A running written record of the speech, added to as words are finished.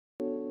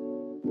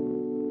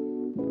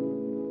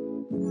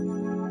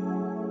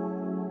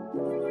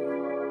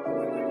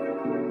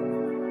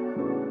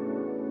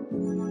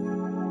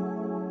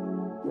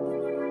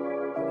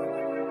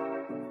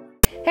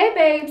Hey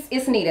babes,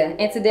 it's Nita,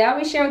 and today I'll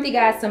be sharing with you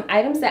guys some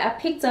items that I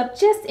picked up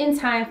just in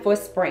time for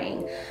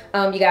spring.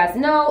 You guys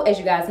know, as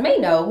you guys may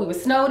know, we were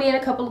snowed in a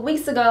couple of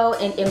weeks ago,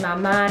 and in my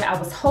mind I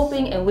was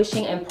hoping and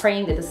wishing and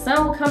praying that the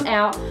sun would come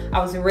out. I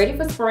was ready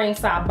for spring,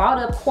 so I bought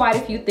up quite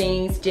a few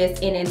things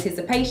just in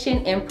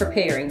anticipation and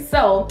preparing.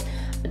 So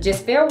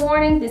just fair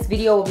warning, this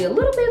video will be a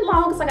little bit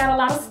long because I got a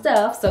lot of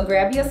stuff. So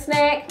grab you a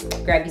snack,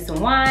 grab you some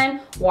wine,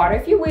 water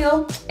if you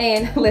will,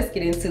 and let's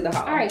get into the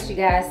haul. All right, you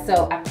guys,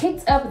 so I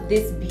picked up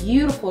this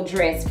beautiful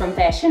dress from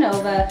Fashion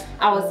Nova.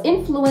 I was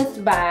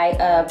influenced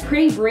by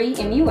Pretty Bree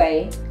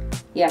MUA.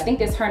 Yeah, I think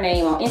that's her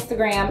name on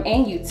Instagram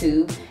and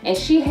YouTube. And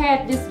she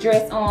had this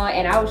dress on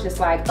and I was just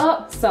like,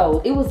 oh,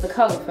 so it was the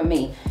color for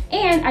me.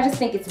 And I just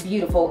think it's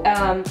beautiful.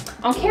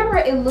 On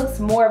camera, it looks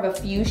more of a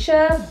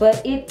fuchsia,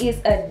 but it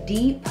is a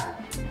deep,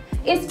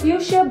 it's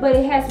fuchsia, but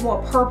it has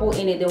more purple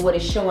in it than what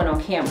is showing on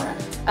camera.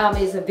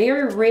 It's a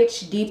very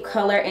rich, deep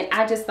color, and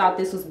I just thought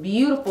this was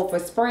beautiful for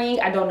spring.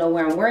 I don't know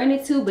where I'm wearing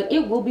it to, but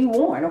it will be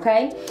worn,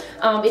 okay?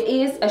 It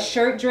is a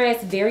shirt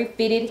dress, very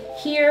fitted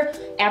here,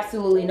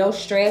 absolutely no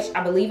stretch.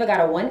 I believe I got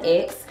a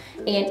 1X,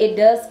 and it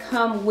does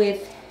come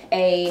with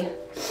a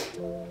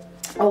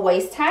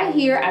waist tie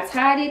here. I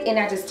tied it and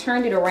I just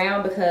turned it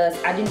around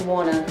because I didn't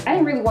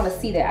really want to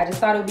see that. I just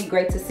thought it would be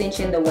great to cinch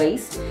in the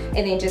waist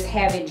and then just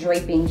have it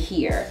draping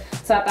here.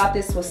 So I thought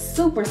this was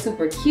super,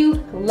 super cute.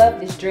 Love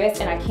this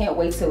dress and I can't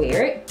wait to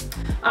wear it.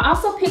 I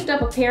also picked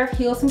up a pair of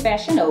heels from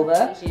Fashion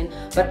Nova,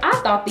 but I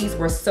thought these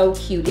were so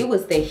cute. It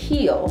was the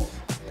heel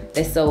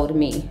that sold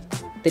me.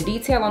 The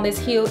detail on this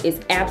heel is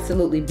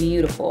absolutely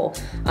beautiful.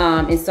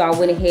 And so I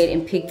went ahead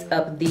and picked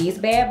up these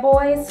bad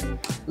boys.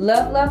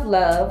 Love, love,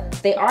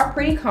 love. They are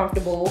pretty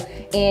comfortable.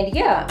 And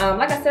yeah,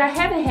 like I said, I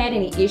haven't had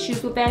any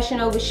issues with Fashion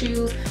Nova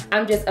shoes.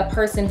 I'm just a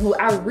person who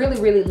I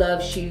really, really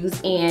love shoes.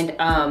 And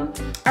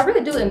I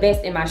really do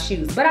invest in my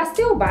shoes. But I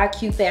still buy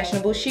cute,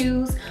 fashionable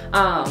shoes.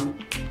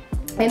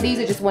 And these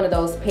are just one of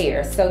those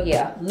pairs. So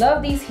yeah,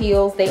 love these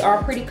heels. They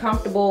are pretty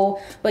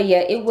comfortable. But yeah,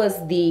 it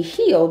was the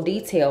heel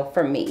detail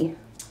for me.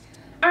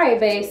 All right,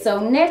 babe, so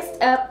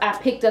next up, I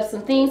picked up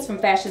some things from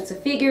Fashion to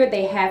Figure.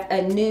 They have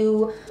a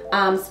new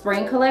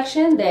spring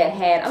collection that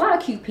had a lot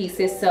of cute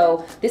pieces.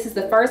 So this is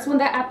the first one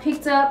that I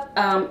picked up.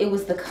 It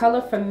was the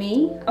color for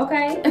me,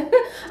 okay?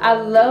 I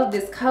love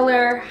this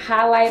color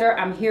highlighter.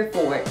 I'm here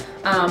for it.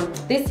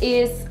 This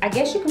is, I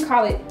guess you can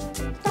call it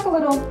like a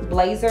little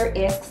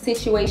blazer-esque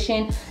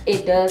situation.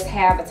 It does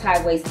have a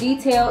tie waist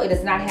detail. It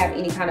does not have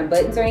any kind of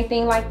buttons or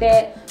anything like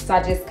that. So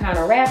I just kind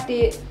of wrapped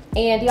it.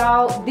 And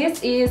y'all,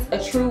 this is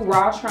a true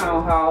raw try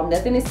on haul.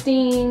 Nothing is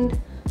steamed,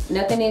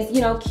 nothing is,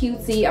 you know,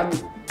 cutesy.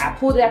 I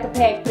pulled it out the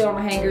pack, put it on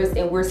my hangers,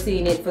 and we're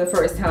seeing it for the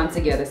first time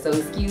together. So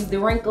excuse the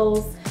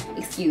wrinkles,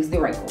 excuse the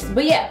wrinkles.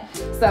 But yeah,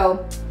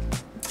 so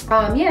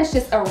yeah, it's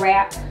just a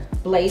wrap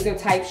blazer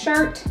type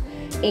shirt,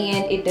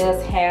 and it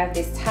does have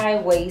this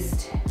tie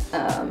waist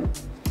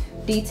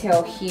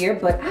detail here.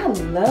 But I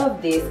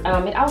love this.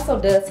 It also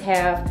does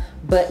have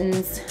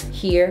buttons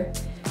here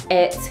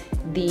at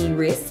the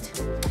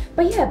wrist.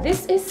 But yeah,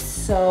 this is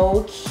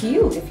so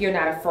cute if you're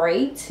not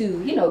afraid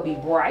to, you know, be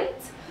bright.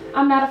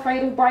 I'm not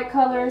afraid of bright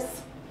colors.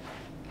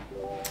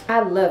 I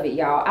love it,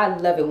 y'all. I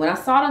love it. When I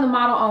saw it on the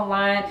model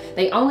online,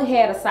 they only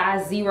had a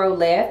size 0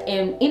 left,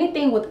 and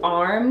anything with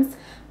arms,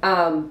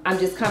 I'm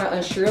just kind of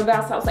unsure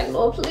about. So I was like,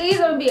 Lord, please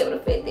let me be able to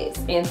fit this.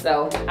 And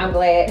so I'm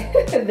glad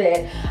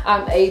that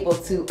I'm able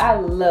to. I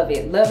love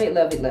it, love it,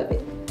 love it, love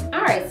it.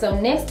 All right, so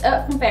next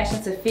up from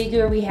Fashion to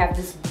Figure, we have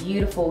this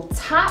beautiful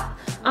top.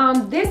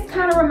 This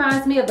kind of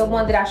reminds me of the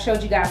one that I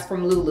showed you guys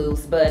from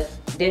Lulu's, but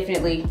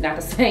definitely not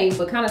the same,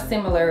 but kind of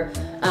similar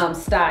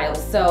style.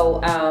 So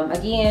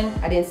again,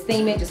 I didn't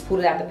steam it, just pulled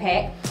it out the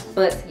pack.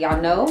 But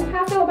y'all know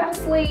how I feel about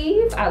a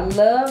sleeve. I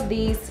love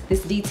this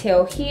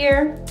detail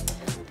here.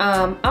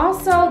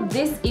 Also,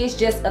 this is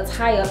just a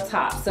tie-up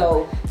top,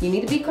 so you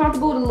need to be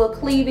comfortable with a little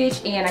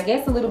cleavage, and I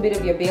guess a little bit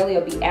of your belly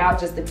will be out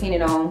just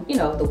depending on, you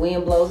know, if the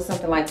wind blows or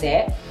something like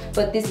that.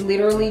 But this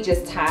literally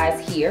just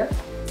ties here.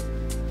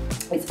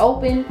 It's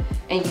open,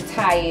 and you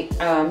tie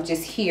it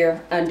just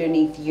here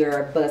underneath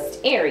your bust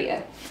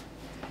area.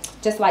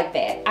 Just like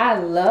that. I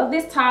love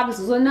this top. This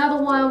was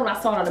another one. When I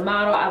saw it on the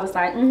model, I was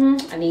like,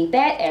 I need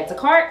that. Add to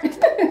cart.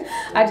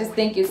 I just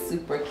think it's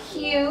super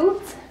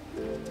cute.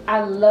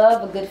 I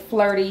love a good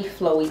flirty,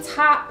 flowy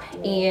top.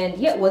 And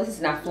yeah, well, this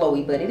is not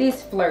flowy, but it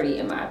is flirty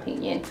in my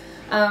opinion.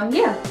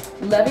 Yeah,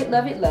 love it,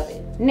 love it, love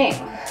it.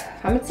 Now,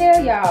 I'm gonna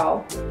tell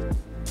y'all,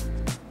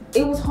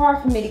 it was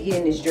hard for me to get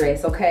in this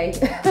dress, okay?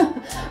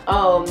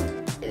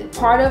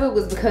 Part of it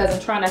was because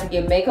I'm trying not to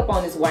get makeup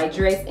on this white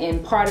dress,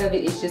 and part of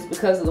it is just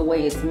because of the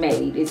way it's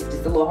made. It's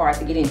just a little hard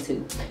to get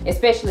into,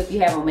 especially if you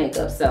have on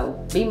makeup, so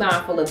be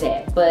mindful of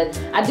that.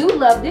 But I do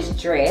love this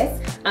dress.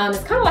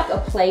 It's kind of like a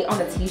play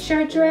on a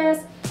t-shirt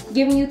dress,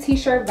 giving you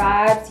t-shirt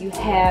vibes. You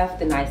have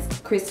the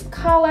nice crisp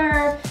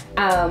color.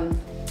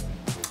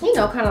 you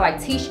know, kind of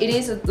like it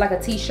is like a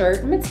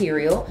t-shirt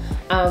material.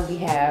 We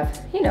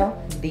have, you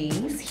know,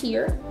 these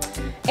here.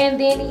 And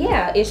then,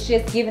 yeah, it's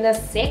just giving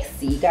us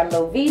sexy. Got a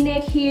little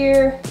v-neck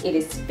here. It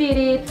is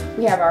fitted.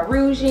 We have our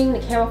rouging, the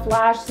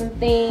camouflage, some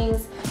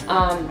things.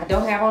 I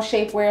don't have on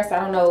shapewear, so I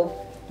don't know.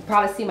 You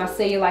probably see my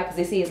cellulite because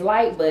this is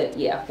light, but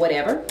yeah,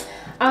 whatever.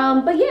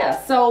 But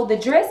yeah, so the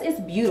dress is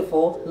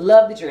beautiful.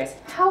 Love the dress.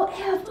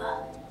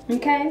 However,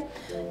 okay,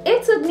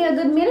 it took me a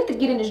good minute to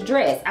get in this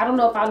dress. I don't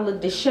know if I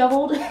look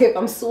disheveled, if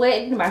I'm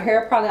sweating, my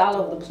hair probably all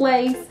over the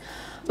place.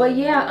 But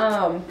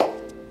yeah,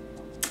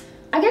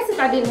 I guess if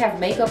I didn't have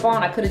makeup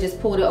on, I could have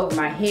just pulled it over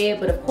my head.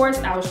 But of course,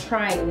 I was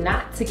trying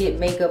not to get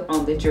makeup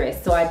on the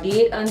dress. So I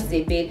did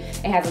unzip it.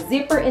 It has a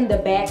zipper in the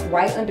back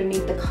right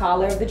underneath the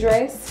collar of the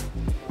dress.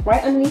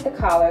 Right underneath the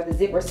collar, the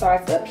zipper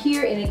starts up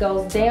here and it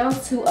goes down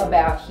to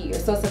about here.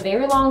 So it's a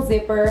very long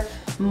zipper,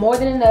 more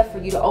than enough for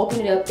you to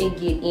open it up and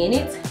get in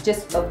it.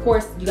 Just, of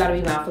course, you gotta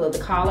be mindful of the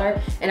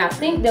collar. And I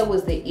think that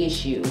was the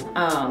issue.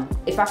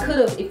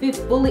 If it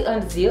fully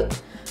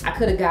unzipped, I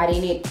could have got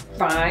in it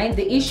fine.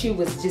 The issue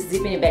was just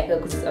zipping it back up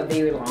because it's a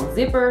very long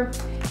zipper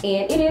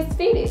and it is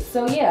fitted.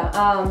 So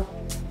yeah,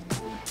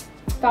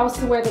 if I was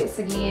to wear this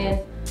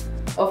again,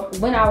 or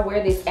when I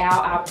wear this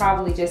out, I'll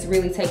probably just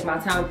really take my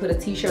time and put a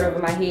t-shirt over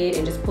my head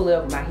and just pull it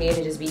over my head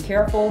and just be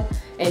careful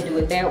and do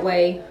it that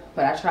way.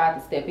 But I tried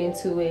to step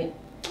into it.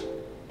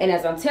 And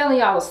as I'm telling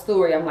y'all a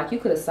story, I'm like, you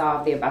could have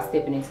solved it by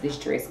stepping into this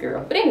dress,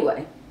 girl. But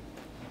anyway,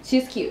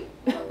 she's cute.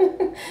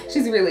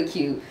 She's really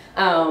cute.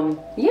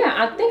 Yeah,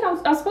 I think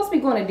I'm supposed to be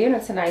going to dinner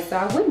tonight, so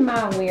I wouldn't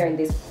mind wearing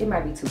this. It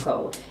might be too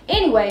cold.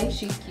 Anyway,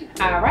 she's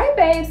cute. All right,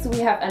 babes, so we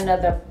have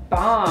another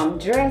bomb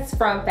dress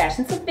from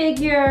Fashion to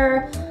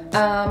Figure.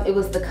 It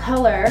was the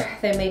color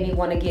that made me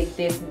want to get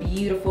this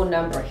beautiful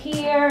number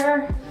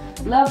here.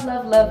 Love,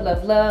 love, love,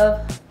 love,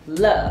 love,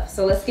 love.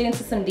 So let's get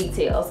into some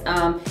details.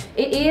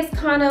 It is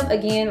kind of,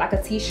 again, like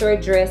a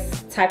t-shirt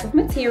dress type of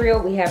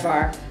material. We have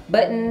our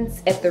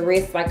buttons at the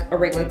wrist like a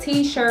regular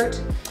t-shirt.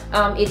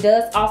 It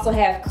does also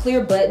have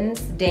clear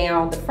buttons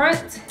down the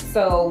front,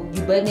 so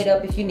you button it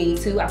up if you need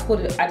to.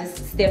 I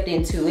just stepped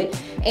into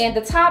it. And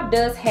the top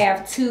does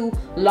have two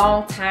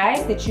long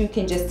ties that you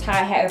can just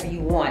tie however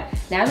you want.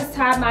 Now I just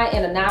tied mine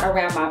in a knot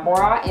around my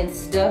bra and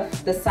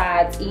stuffed the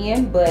sides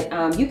in, but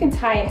you can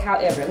tie it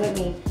however.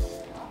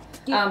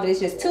 But it's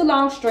just two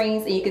long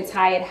strings and you can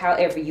tie it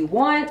however you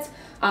want.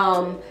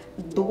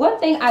 The one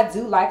thing I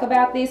do like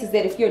about this is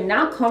that if you're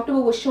not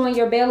comfortable with showing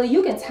your belly,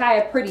 you can tie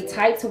it pretty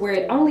tight to where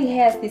it only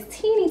has this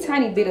teeny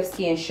tiny bit of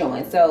skin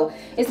showing. So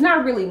it's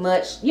not really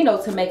much, you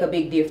know, to make a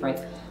big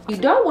difference. You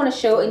don't want to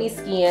show any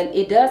skin.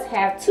 It does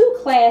have two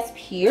clasps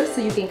here,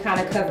 so you can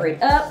kind of cover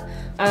it up.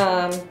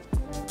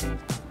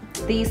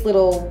 These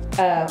little,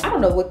 I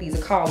don't know what these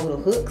are called,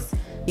 little hooks.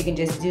 You can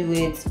just do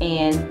it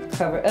and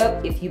cover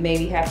up if you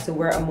maybe have to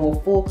wear a more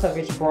full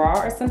coverage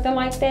bra or something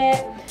like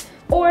that.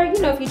 Or,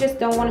 you know, if you just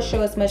don't want to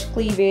show as much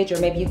cleavage, or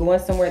maybe you're going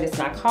somewhere that's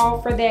not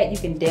called for that, you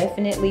can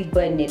definitely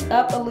button it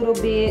up a little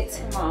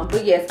bit.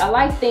 But yes, I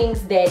like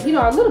things that, you know,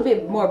 are a little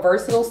bit more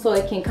versatile, so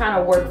it can kind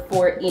of work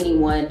for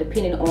anyone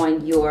depending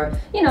on your,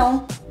 you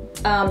know,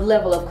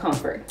 level of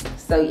comfort.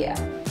 So yeah,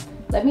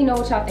 let me know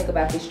what y'all think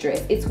about this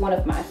dress. It's one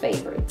of my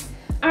favorites.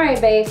 All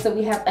right, babe, so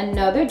we have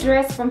another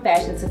dress from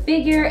Fashion to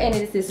Figure, and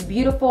it is this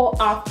beautiful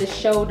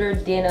off-the-shoulder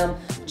denim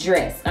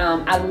dress.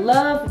 I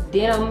love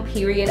denim,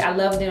 period. I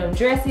love denim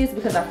dresses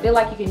because I feel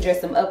like you can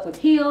dress them up with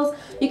heels.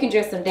 You can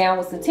dress them down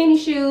with some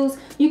tennis shoes.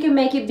 You can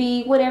make it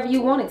be whatever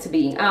you want it to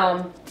be.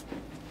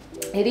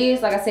 It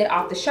is, like I said,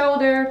 off the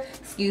shoulder.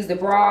 Excuse the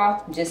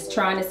bra, just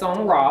trying this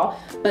on raw.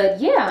 But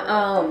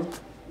yeah,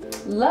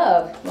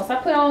 love. Once I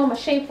put on my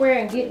shapewear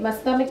and get my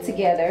stomach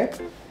together,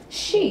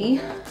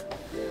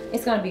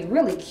 it's gonna be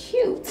really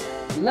cute.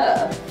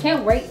 Love.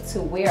 Can't wait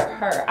to wear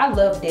her. I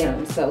love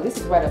denim, so this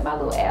is right up my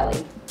little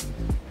alley.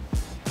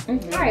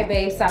 All right,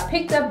 babe, so I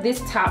picked up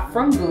this top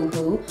from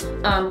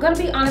BooHoo. I'm gonna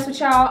be honest with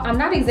y'all, I'm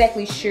not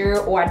exactly sure,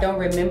 or I don't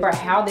remember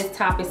how this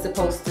top is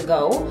supposed to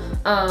go.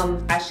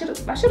 I should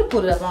have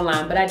pulled it up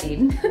online, but I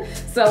didn't.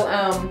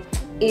 So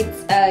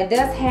it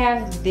does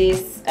have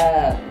this,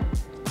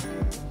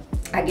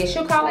 I guess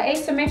you'll call it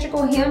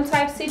asymmetrical hem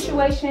type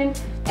situation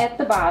at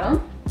the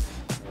bottom.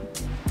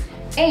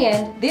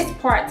 And this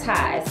part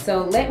ties,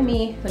 so let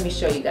me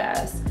show you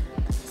guys.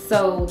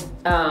 So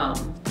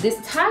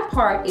this tie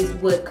part is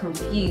what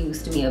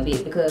confused me a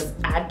bit, because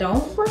I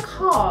don't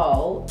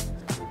recall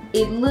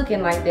it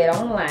looking like that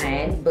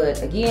online.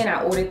 But again,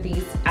 I ordered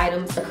these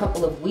items a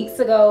couple of weeks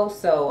ago,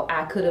 so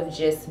I could have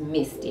just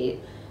missed it.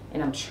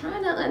 And I'm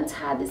trying to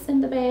untie this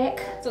in the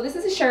back. So this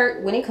is a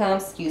shirt when it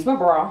comes, excuse my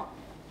bra.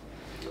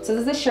 So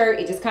this is a shirt,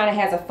 it just kind of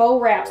has a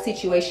faux wrap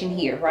situation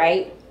here,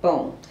 right?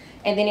 Boom.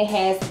 And then it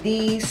has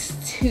these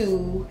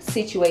two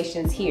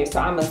situations here.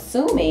 So I'm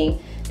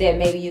assuming that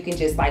maybe you can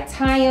just like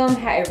tie them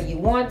however you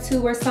want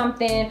to or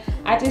something.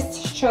 I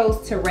just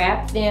chose to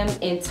wrap them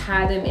and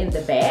tie them in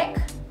the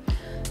back.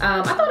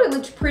 I thought it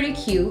looked pretty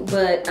cute,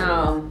 but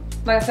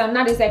Like I said, I'm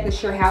not exactly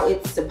sure how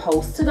it's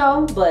supposed to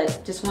go,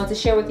 but just wanted to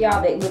share with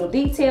y'all that little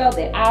detail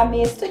that I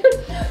missed.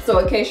 So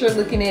in case you're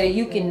looking at it,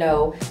 you can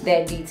know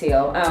that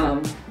detail.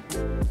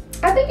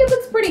 I think it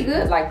looks pretty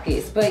good like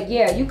this, but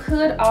yeah, you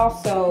could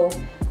also,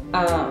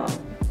 I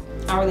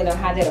don't really know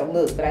how that'll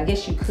look, but I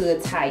guess you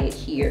could tie it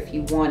here if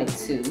you wanted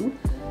to.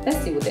 Let's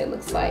see what that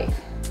looks like.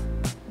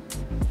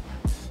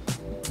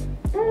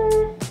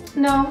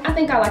 No, I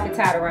think I like to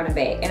tie it around the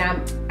back, and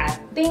I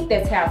think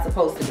that's how it's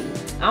supposed to be.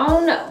 I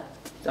don't know,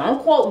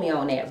 don't quote me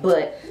on that,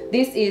 but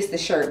this is the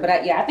shirt.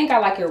 But yeah, I think I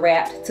like it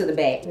wrapped to the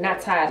back,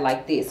 not tied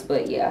like this,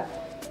 but yeah.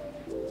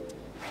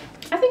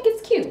 I think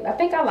it's cute. I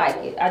think I like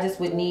it. I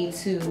just would need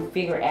to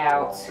figure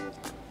out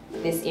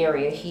this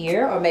area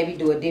here, or maybe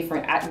do a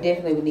different, I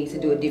definitely would need to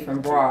do a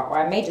different bra, or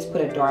I may just put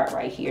a dart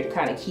right here to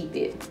kind of keep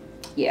it.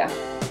 Yeah,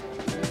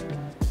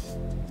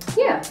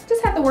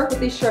 just have to work with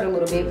this shirt a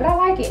little bit, but I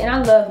like it, and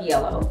I love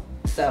yellow,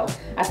 so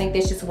I think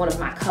that's just one of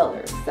my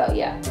colors. So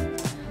yeah,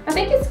 I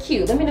think it's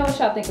cute. Let me know what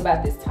y'all think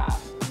about this top.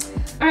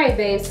 All right,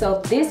 babe,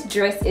 so this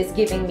dress is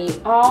giving me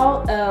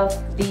all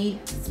of the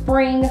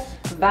spring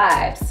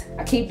vibes.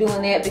 I keep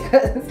doing that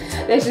because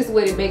that's just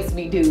what it makes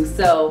me do.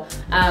 So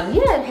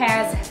yeah, it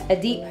has a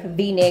deep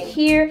V-neck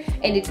here,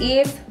 and it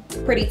is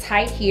pretty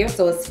tight here,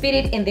 so it's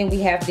fitted, and then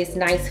we have this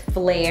nice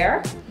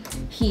flare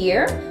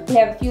here. We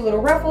have a few little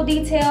ruffle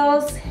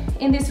details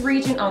in this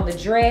region on the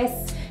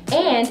dress,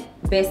 and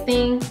best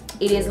thing,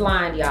 it is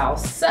lined, y'all,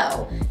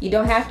 so you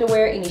don't have to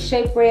wear any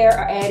shapewear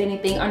or add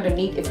anything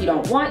underneath if you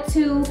don't want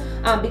to.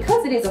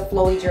 Because it is a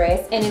flowy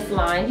dress and it's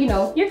lined, you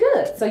know, you're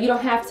good. So you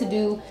don't have to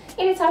do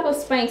any type of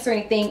Spanx or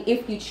anything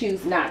if you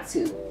choose not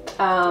to.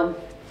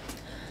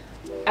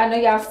 I know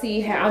y'all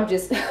see how I'm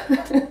just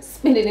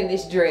spinning in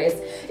this dress.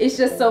 It's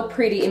just so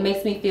pretty. It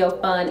makes me feel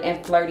fun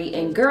and flirty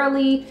and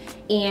girly,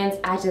 and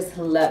I just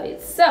love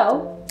it.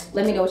 So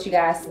let me know what you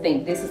guys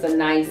think. This is a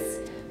nice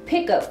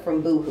pickup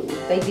from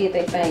BooHoo. They did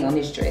their thing on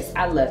this dress.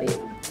 I love it.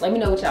 Let me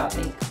know what y'all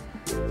think.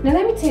 Now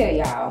let me tell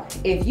y'all,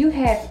 if you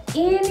have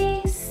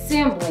any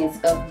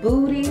semblance of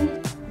booty,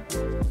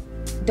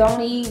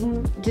 don't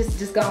even,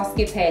 just go and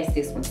skip past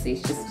this one,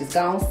 sis. Just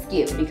go and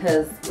skip,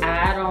 because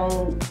I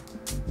don't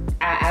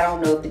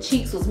know if the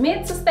cheeks was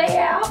meant to stay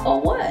out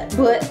or what,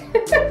 but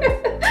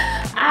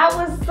I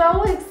was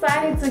so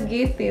excited to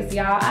get this,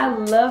 y'all. I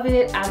love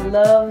it. I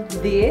love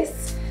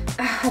this.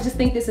 I just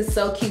think this is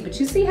so cute. But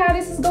you see how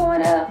this is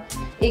going up?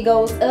 It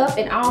goes up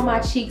and all my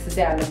cheeks is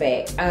down the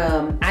back.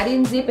 I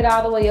didn't zip it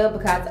all the way up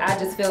because I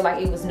just felt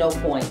like it was no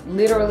point.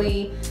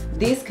 Literally,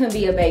 this could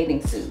be a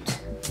bathing suit.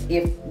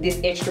 If this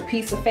extra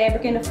piece of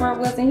fabric in the front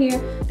wasn't here,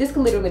 this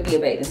could literally be a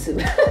bathing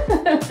suit.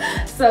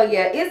 So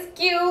yeah, it's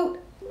cute.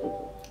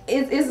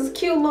 It's a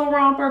cute little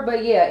romper,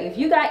 but yeah, if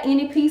you got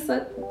any piece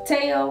of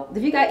tail,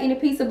 if you got any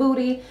piece of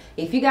booty,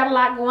 if you got a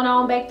lot going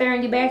on back there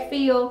in your back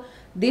field,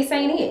 this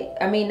ain't it.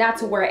 I mean, not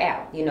to wear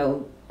out, you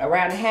know,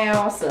 around the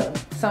house or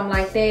something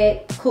like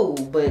that, cool.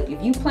 But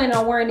if you plan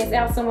on wearing this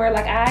out somewhere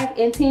like I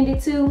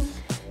intended to,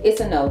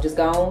 it's a no. Just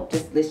go on,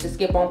 let's just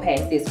skip on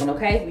past this one,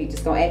 okay? We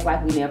just gonna act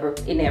like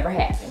it never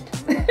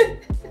happened.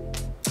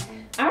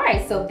 All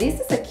right, so this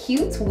is a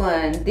cute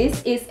one.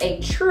 This is a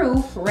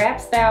true wrap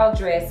style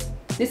dress.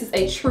 This is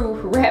a true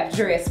wrap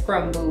dress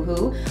from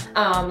BooHoo.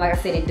 Like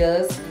I said, it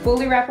does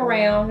fully wrap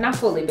around, not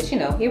fully, but you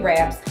know, it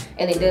wraps.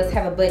 And it does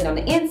have a button on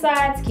the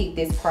inside to keep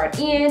this part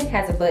in,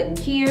 has a button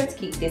here to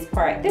keep this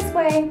part this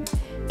way.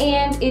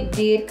 And it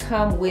did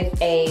come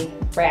with a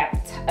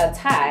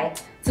tie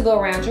to go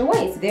around your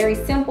waist. Very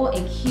simple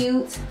and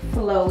cute,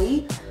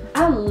 flowy.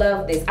 I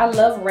love this. I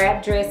love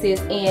wrap dresses,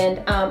 and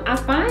I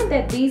find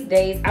that these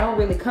days I don't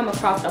really come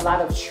across a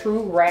lot of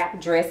true wrap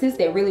dresses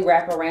that really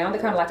wrap around.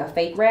 They're kind of like a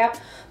fake wrap,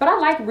 but I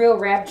like real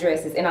wrap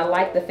dresses, and I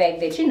like the fact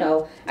that, you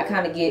know, I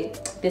kind of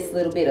get this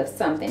little bit of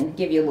something,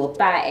 give you a little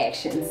thigh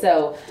action.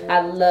 So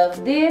I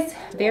love this.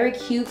 Very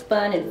cute,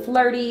 fun, and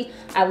flirty.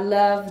 I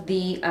love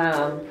the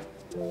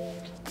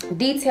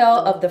detail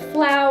of the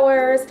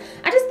flowers.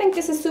 I just think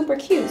this is super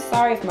cute.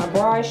 Sorry if my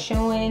bra is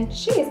showing.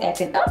 She is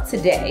acting up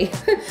today.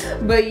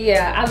 But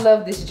yeah, I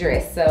love this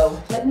dress.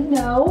 So let me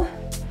know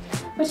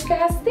what you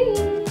guys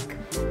think.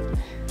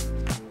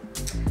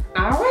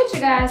 All right, you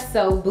guys,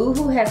 so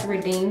BooHoo has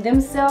redeemed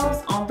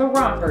themselves on the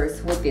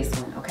rompers with this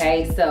one,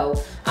 okay? So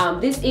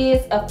this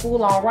is a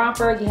full-on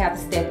romper. You have to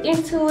step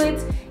into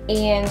it,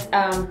 and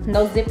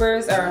no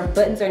zippers or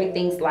buttons or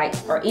anything like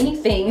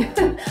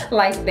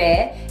like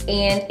that.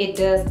 And it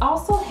does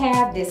also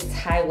have this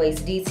tie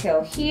waist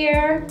detail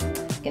here.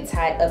 You can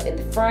tie it up in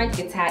the front,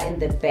 you can tie it in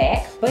the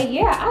back. But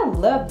yeah, I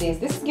love this.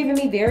 This is giving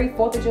me very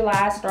 4th of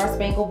July Star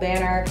Spangled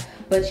Banner,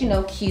 but you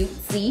know,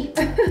 cutesy.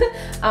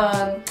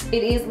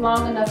 It is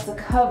long enough to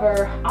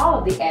cover all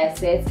of the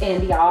assets,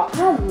 and y'all,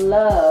 I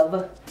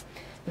love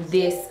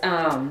this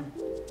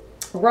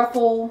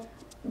ruffle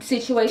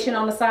situation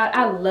on the side.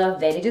 I love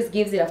that. It just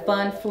gives it a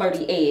fun,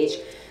 flirty edge.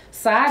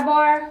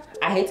 Sidebar,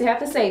 I hate to have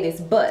to say this,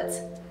 but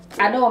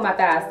I know what my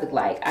thighs look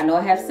like. I know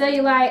I have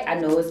cellulite. I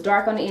know it's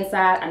dark on the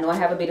inside. I know I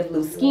have a bit of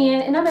loose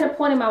skin. And I'm at a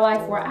point in my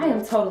life where I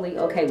am totally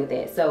okay with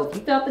that. So if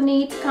you felt the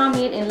need to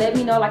comment and let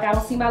me know like I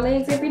don't see my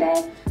legs every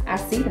day, I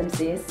see them,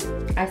 sis.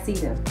 I see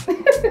them.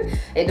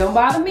 It don't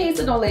bother me,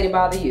 so don't let it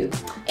bother you.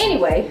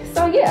 Anyway,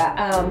 so yeah,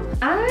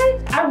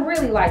 I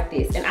really like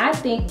this. And I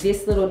think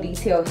this little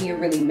detail here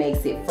really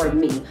makes it for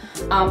me.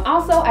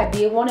 Also, I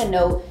did want to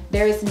note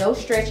there is no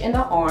stretch in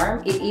the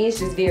arm. It is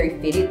just very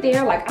fitted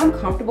there. Like, I'm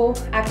comfortable.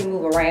 I can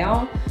move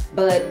around.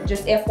 But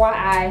just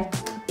FYI,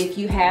 if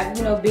you have,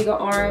 you know, bigger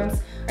arms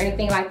or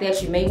anything like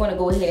that, you may want to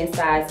go ahead and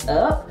size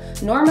up.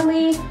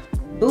 Normally,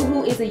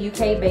 BooHoo is a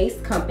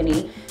UK-based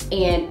company.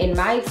 And in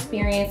my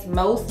experience,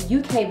 most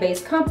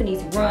UK-based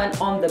companies run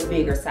on the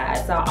bigger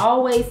size. So I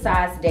always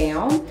size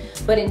down.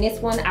 But in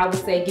this one, I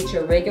would say get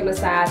your regular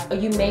size, or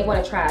you may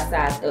want to try a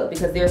size up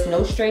because there's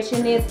no stretch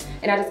in this.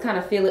 And I just kind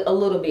of feel it a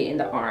little bit in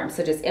the arm.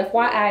 So just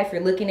FYI, if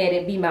you're looking at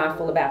it, be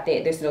mindful about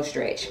that. There's no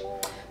stretch.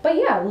 But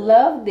yeah,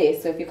 love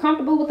this. So if you're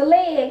comfortable with the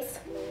legs,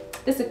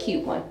 this is a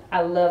cute one.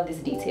 I love this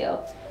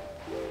detail.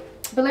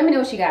 But let me know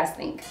what you guys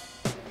think.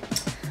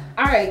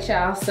 All right,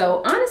 y'all.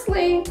 So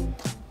honestly,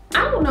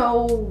 I don't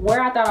know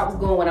where I thought I was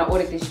going when I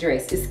ordered this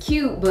dress. It's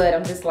cute, but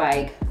I'm just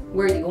like,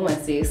 where are you going,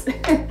 sis?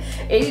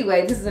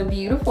 Anyway, this is a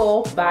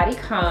beautiful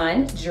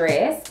bodycon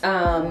dress.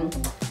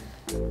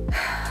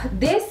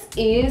 This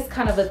is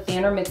kind of a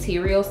thinner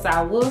material, so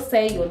I will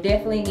say you'll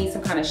definitely need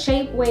some kind of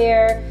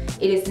shapewear.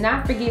 It is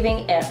not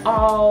forgiving at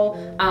all.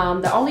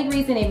 The only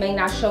reason it may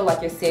not show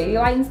like your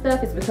cellulite and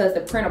stuff is because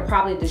the print will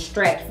probably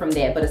distract from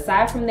that. But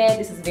aside from that,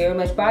 this is very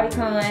much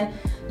bodycon.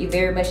 You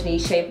very much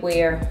need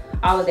shapewear,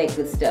 all of that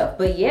good stuff.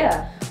 But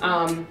yeah,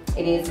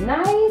 it is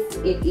nice.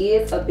 It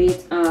is a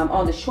bit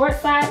on the short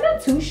side,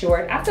 not too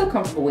short. I feel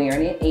comfortable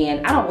wearing it,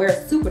 and I don't wear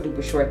super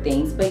duper short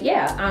things. But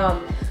yeah,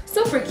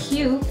 super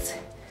cute.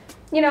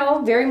 You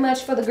know, very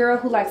much for the girl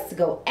who likes to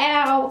go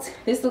out.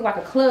 This looks like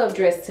a club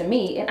dress to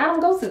me, and I don't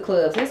go to the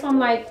clubs. That's why I'm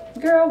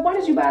like, girl, why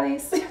did you buy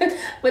this?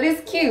 But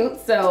it's cute,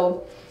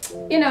 so,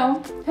 you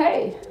know,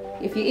 hey,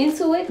 if you're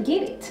into it,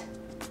 get it.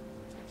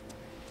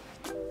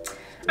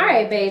 All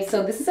right, babe,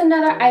 so this is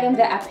another item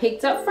that I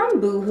picked up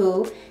from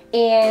BooHoo,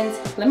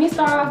 and let me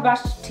start off by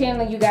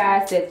telling you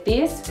guys that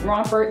this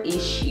romper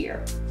is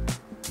sheer.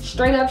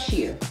 Straight up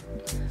sheer.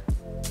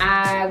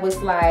 I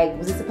was like,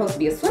 was this supposed to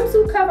be a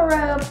swimsuit cover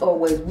up, or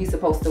was we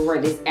supposed to wear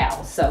this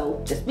out?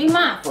 So just be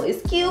mindful.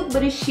 It's cute,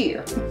 but it's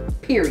sheer,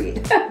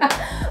 period.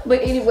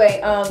 But anyway,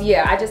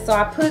 yeah, I just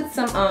saw I put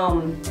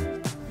some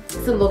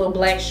little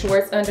black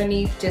shorts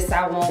underneath just so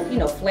I won't, you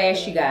know,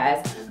 flash you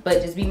guys.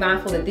 But just be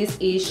mindful that this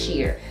is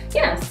sheer.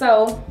 Yeah,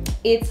 so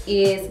it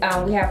is,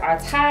 we have our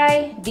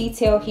tie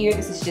detail here.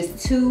 This is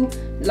just 2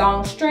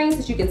 long strings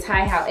that you can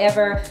tie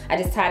however. I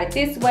just tied it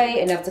this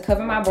way, enough to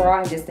cover my bra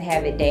and just to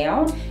have it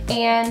down.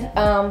 And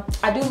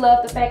I do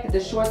love the fact that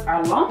the shorts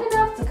are long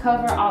enough to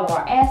cover all of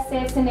our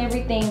assets and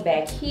everything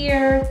back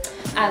here.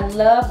 I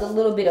love the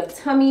little bit of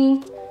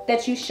tummy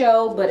that you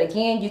show, but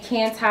again, you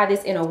can tie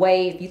this in a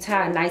way, if you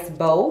tie a nice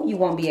bow, you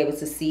won't be able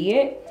to see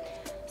it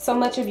so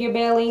much of your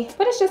belly,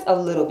 but it's just a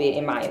little bit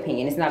in my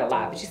opinion. It's not a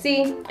lot, but you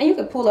see, and you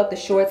can pull up the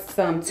shorts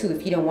some too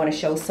if you don't want to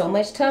show so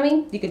much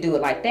tummy. You can do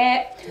it like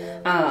that.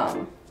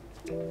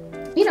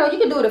 You know, you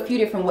can do it a few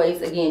different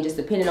ways, again, just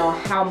depending on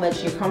how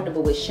much you're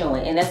comfortable with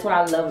showing. And that's what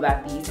I love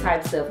about these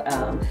types of,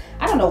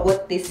 I don't know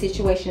what this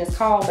situation is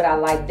called, but I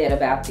like that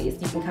about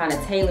this. You can kind of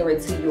tailor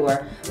it to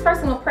your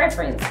personal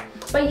preference.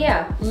 But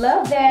yeah,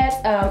 love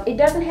that. It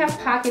doesn't have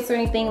pockets or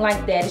anything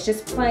like that. It's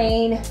just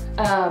plain,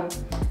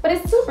 but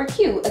it's super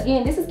cute.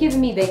 Again, this is giving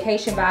me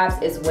vacation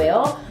vibes as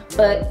well.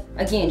 But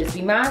again, just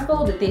be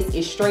mindful that this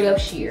is straight up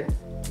sheer.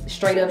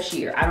 Straight up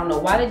sheer. I don't know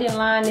why they didn't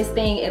line this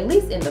thing, at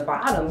least in the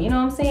bottom, you know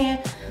what I'm saying?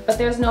 But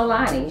there's no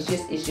lining, it's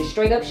just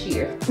straight up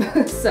sheer.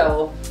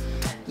 So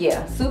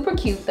yeah, super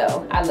cute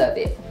though, I love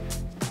it.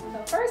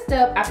 So first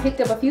up, I picked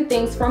up a few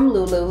things from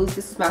Lulu's.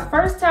 This is my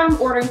first time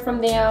ordering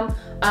from them.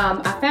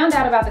 I found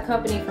out about the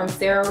company from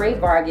Sarah Ray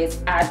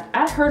Vargas.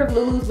 I'd heard of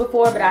Lulu's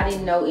before, but I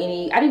didn't know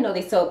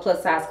they sold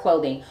plus size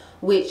clothing,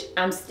 which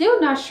I'm still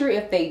not sure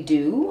if they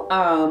do,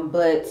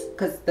 but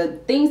because the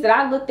things that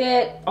I looked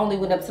at only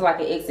went up to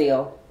like an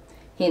XL,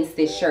 hence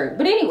this shirt.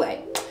 But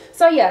anyway,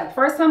 so yeah,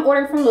 first time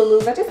ordering from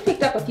Lulu's. I just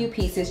picked up a few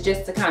pieces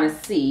just to kind of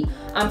see.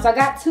 So I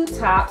got 2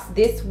 tops.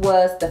 This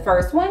was the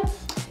first one.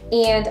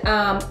 And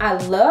I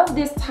love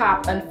this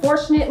top.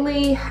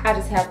 Unfortunately, I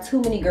just have too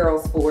many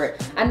girls for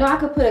it. I know I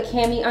could put a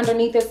cami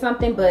underneath or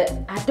something, but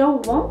I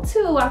don't want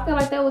to. I feel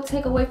like that would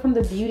take away from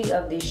the beauty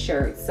of this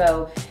shirt.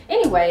 So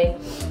anyway,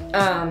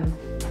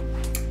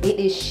 it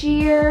is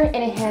sheer and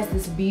it has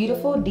this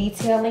beautiful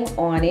detailing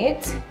on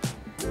it.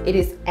 It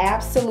is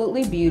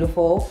absolutely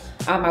beautiful.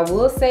 I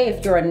will say,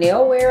 if you're a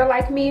nail wearer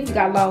like me, if you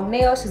got long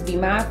nails, just be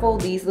mindful.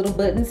 These little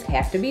buttons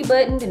have to be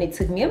buttoned, and it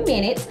took me a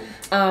minute.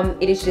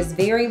 It is just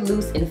very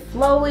loose and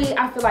flowy.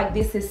 I feel like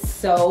this is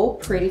so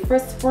pretty for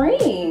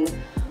spring.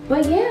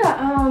 But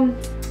yeah,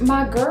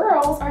 my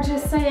girls are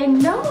just saying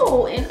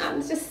no, and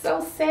I'm just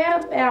so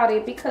sad about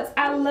it because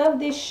I love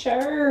this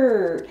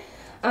shirt.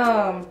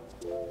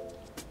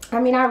 I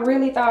mean, I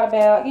really thought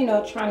about, you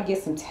know, trying to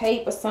get some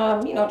tape or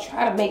something, you know,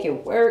 try to make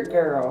it work,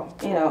 girl,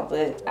 you know,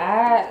 but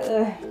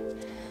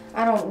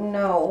I don't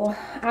know.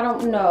 I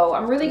don't know.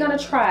 I'm really gonna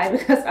try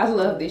because I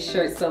love this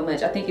shirt so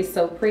much. I think it's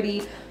so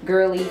pretty,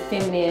 girly,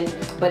 feminine,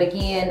 but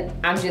again,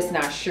 I'm just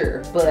not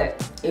sure. But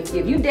if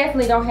you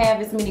definitely don't have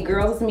as many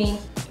girls as me,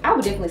 I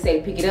would definitely say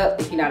to pick it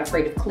up if you're not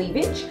afraid of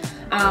cleavage.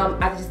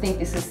 I just think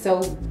this is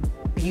so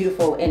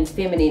beautiful and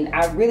feminine.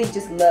 I really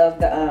just love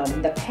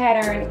the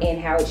pattern and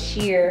how it's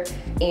sheer,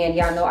 and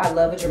y'all know I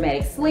love a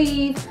dramatic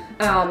sleeve.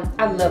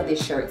 I love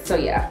this shirt, so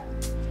yeah.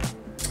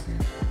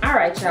 All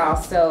right, y'all,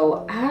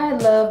 so I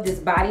love this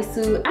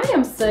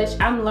bodysuit.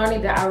 I'm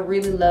learning that I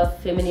really love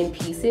feminine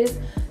pieces.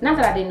 Not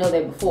that I didn't know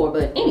that before,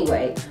 but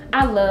anyway,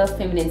 I love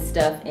feminine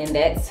stuff, and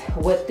that's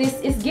what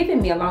this is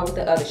giving me along with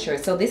the other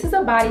shirts. So this is a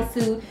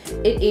bodysuit.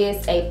 It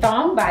is a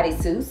thong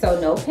bodysuit, so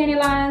no panty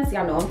lines.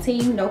 Y'all know I'm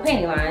team no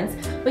panty lines.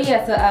 But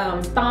yeah, it's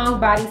a thong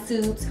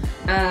bodysuit,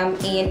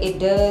 and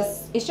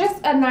it's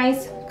just a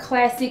nice,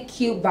 classic,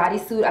 cute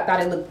bodysuit. I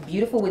thought it looked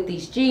beautiful with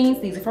these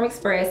jeans. These are from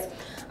Express.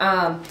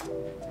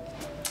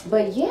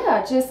 But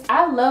yeah,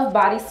 I love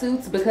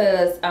bodysuits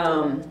because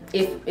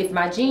if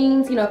my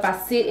jeans, you know, if I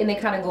sit and they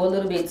kind of go a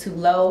little bit too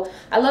low,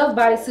 I love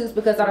bodysuits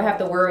because I don't have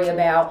to worry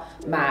about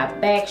my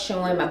back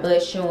showing, my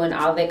butt showing,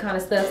 all that kind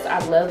of stuff. So I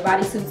love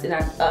bodysuits, and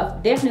I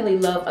definitely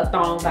love a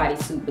thong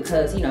bodysuit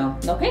because, you know,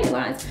 no panty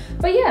lines.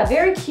 But yeah,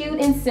 very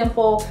cute and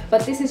simple,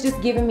 but this is just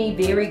giving me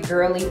very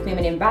girly,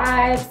 feminine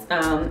vibes.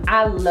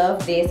 I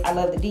love this. I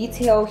love the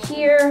detail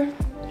here.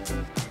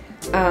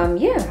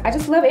 Yeah, I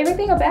just love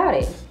everything about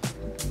it.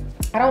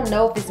 I don't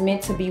know if it's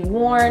meant to be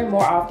worn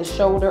more off the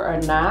shoulder or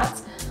not,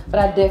 but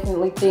I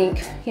definitely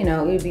think, you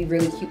know, it would be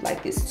really cute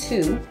like this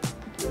too.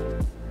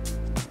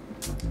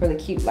 Really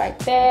cute like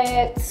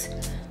that.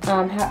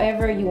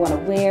 However you want to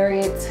wear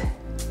it.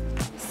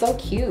 So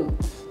cute.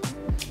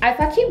 If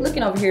I keep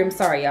looking over here, I'm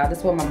sorry, y'all. This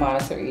is where my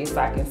monitor is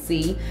so I can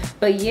see.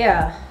 But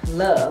yeah,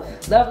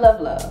 love, love,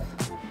 love, love.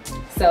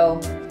 So,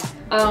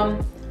 I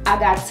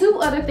got two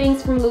other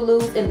things from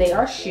Lulu's, and they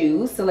are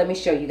shoes. So let me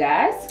show you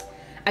guys.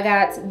 I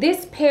got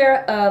this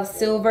pair of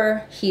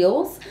silver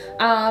heels.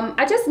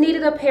 I just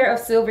needed a pair of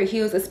silver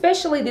heels,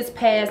 especially this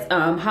past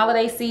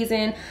holiday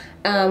season.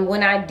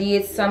 When I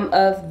did some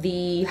of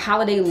the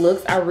holiday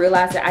looks, I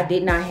realized that I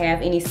did not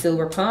have any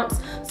silver pumps.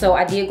 So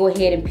I did go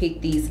ahead and pick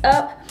these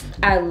up.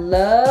 I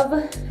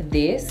love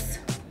this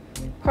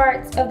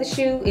part of the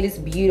shoe. It is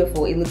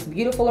beautiful. It looks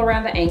beautiful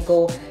around the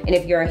ankle. And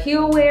if you're a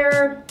heel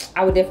wearer,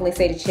 I would definitely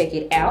say to check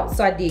it out.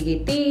 So I did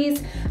get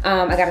these.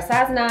 I got a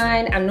size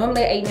 9. I'm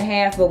normally an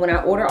 8.5, but when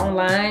I order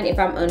online, if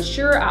I'm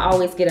unsure, I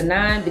always get a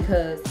 9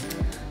 because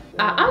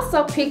I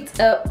also picked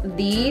up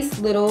these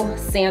little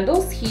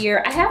sandals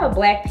here. I have a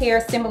black pair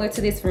similar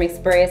to this from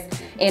Express,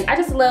 and I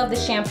just love the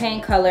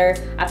champagne color.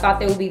 I thought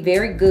they would be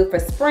very good for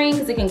spring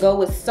because it can go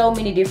with so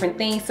many different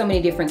things, so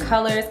many different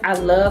colors. I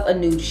love a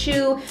nude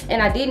shoe,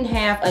 and I didn't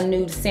have a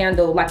nude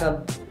sandal, like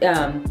a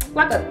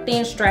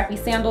thin strappy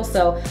sandal,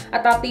 so I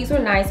thought these were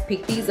nice.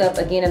 Picked these up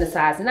again in a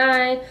size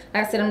 9. Like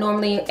I said, I'm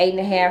normally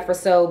 8.5 or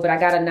so, but I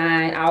got a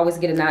 9. I always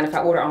get a 9 if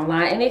I order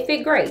online, and they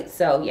fit great.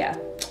 So yeah,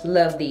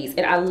 love these.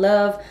 And I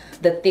love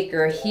the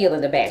thicker heel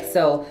in the back.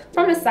 So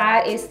from the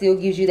side, it still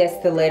gives you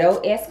that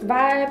stiletto-esque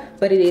vibe,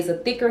 but it is a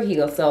thicker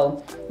heel.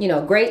 So, you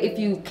know, great if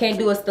you can't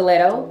do a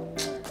stiletto,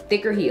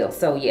 thicker heel.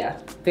 So yeah,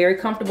 very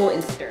comfortable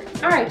and sturdy.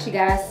 All right, you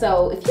guys,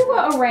 so if you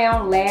were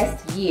around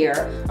last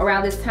year,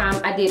 around this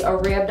time, I did a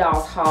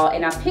Rebdolls haul,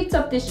 and I picked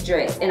up this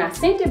dress, and I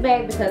sent it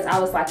back because I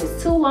was like,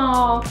 it's too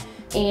long,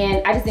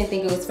 and I just didn't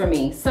think it was for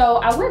me. So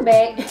I went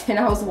back and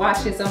I was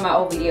watching some of my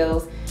old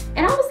videos,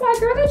 and I was like,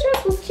 girl, that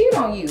dress was cute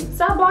on you.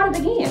 So I bought it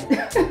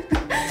again.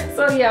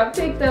 So yeah, I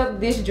picked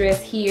up this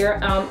dress here.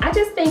 I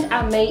just think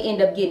I may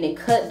end up getting it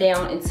cut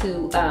down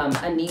into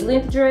a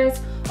knee-length dress,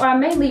 or I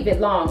may leave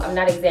it long. I'm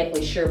not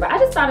exactly sure, but I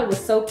just thought it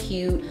was so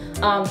cute.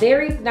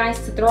 Very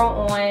nice to throw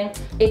on.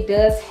 It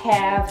does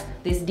have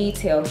this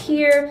detail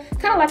here,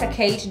 kind of like a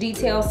cage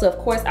detail. So of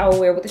course I will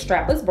wear it with a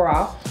strapless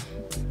bra.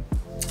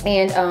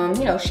 And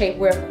you know,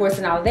 shapewear of course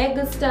and all that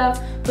good stuff.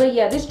 But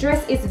yeah, this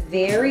dress is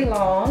very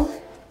long.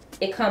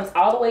 It comes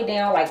all the way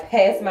down like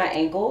past my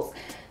ankles.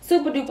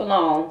 Super duper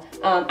long.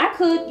 I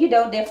could, you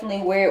know,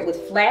 definitely wear it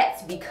with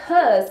flats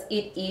because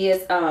it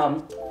is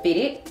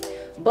fitted.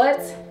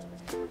 But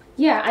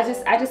yeah,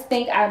 I just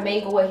think I may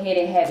go ahead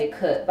and have it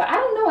cut. But I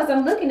don't know, as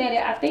I'm looking at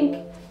it, I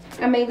think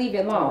I may leave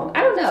it long.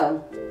 I don't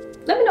know.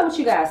 Let me know what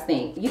you guys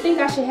think. You think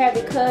I should have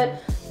it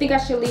cut? Think I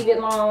should leave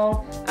it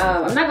long?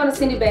 I'm not gonna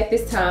send it back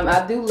this time.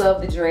 I do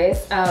love the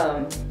dress.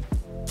 I'm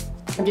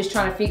just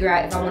trying to figure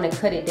out if I want to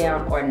cut it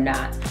down or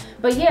not.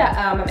 But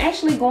yeah, I'm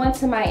actually going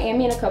to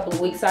Miami in a couple of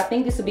weeks, so I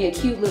think this will be a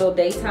cute little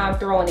daytime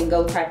throw and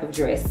go type of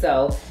dress.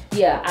 So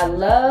yeah, I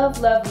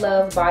love, love,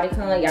 love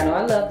bodycon. Y'all know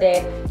I love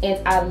that.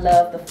 And I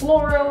love the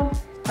floral.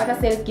 Like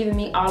I said, it's giving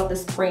me all of the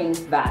spring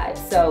vibes.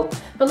 So,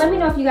 but let me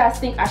know if you guys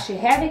think I should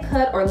have it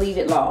cut or leave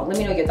it long. Let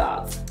me know your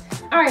thoughts.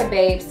 All right,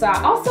 babe, so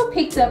I also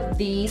picked up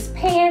these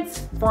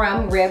pants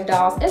from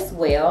Rebdolls as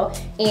well,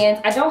 and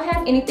I don't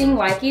have anything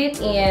like it.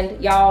 And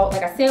y'all,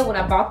 like I said, when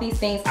I bought these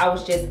things, I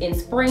was just in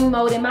spring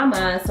mode in my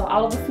mind, so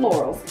all of the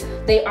florals.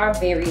 They are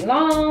very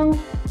long.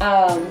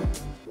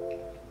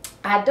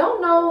 I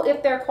don't know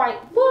if they're quite,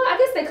 well, I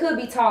guess they could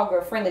be tall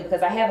girl friendly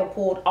because I haven't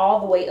pulled all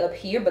the way up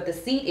here, but the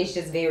seat is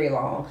just very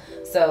long.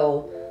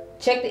 So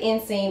check the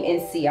inseam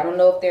and see. I don't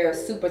know if they're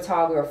super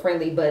tall girl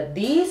friendly, but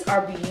these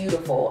are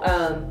beautiful.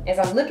 As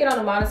I'm looking on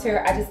the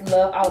monitor, I just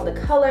love all the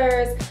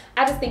colors.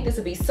 I just think this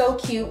would be so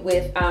cute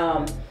with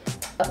a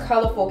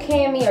colorful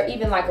cami or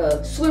even like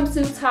a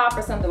swimsuit top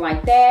or something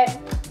like that.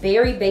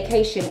 Very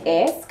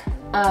vacation-esque.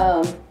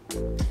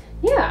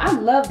 Yeah, I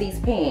love these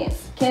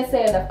pants. Can't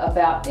say enough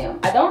about them.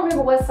 I don't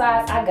remember what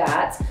size I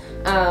got.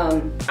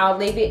 I'll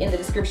leave it in the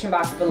description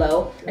box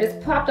below. I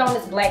just popped on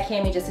this black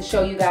cami just to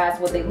show you guys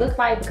what they look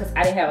like because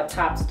I didn't have a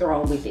top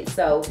thrown with it.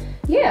 So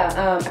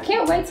yeah, I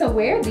can't wait to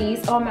wear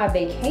these on my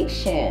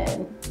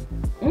vacation.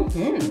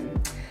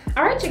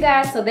 All right, you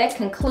guys, so that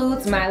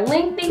concludes my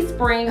lengthy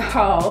spring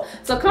haul.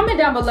 So comment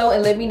down below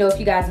and let me know if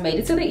you guys made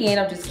it to the end.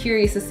 I'm just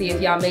curious to see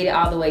if y'all made it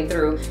all the way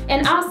through.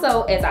 And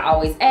also, as I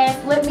always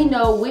ask, let me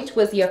know which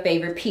was your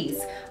favorite piece.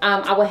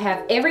 I will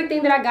have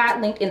everything that I got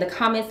linked in the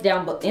comments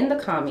down in the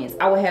comments.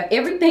 I will have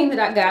everything that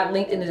I got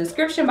linked in the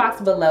description box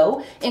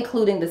below,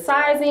 including the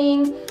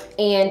sizing.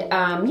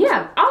 And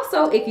yeah,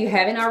 also, if you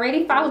haven't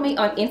already, follow me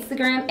on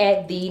Instagram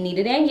at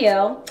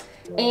 @nitadanielle.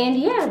 And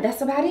yeah,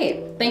 that's about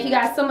it. Thank you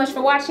guys so much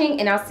for watching,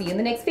 and I'll see you in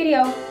the next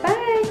video.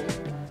 Bye.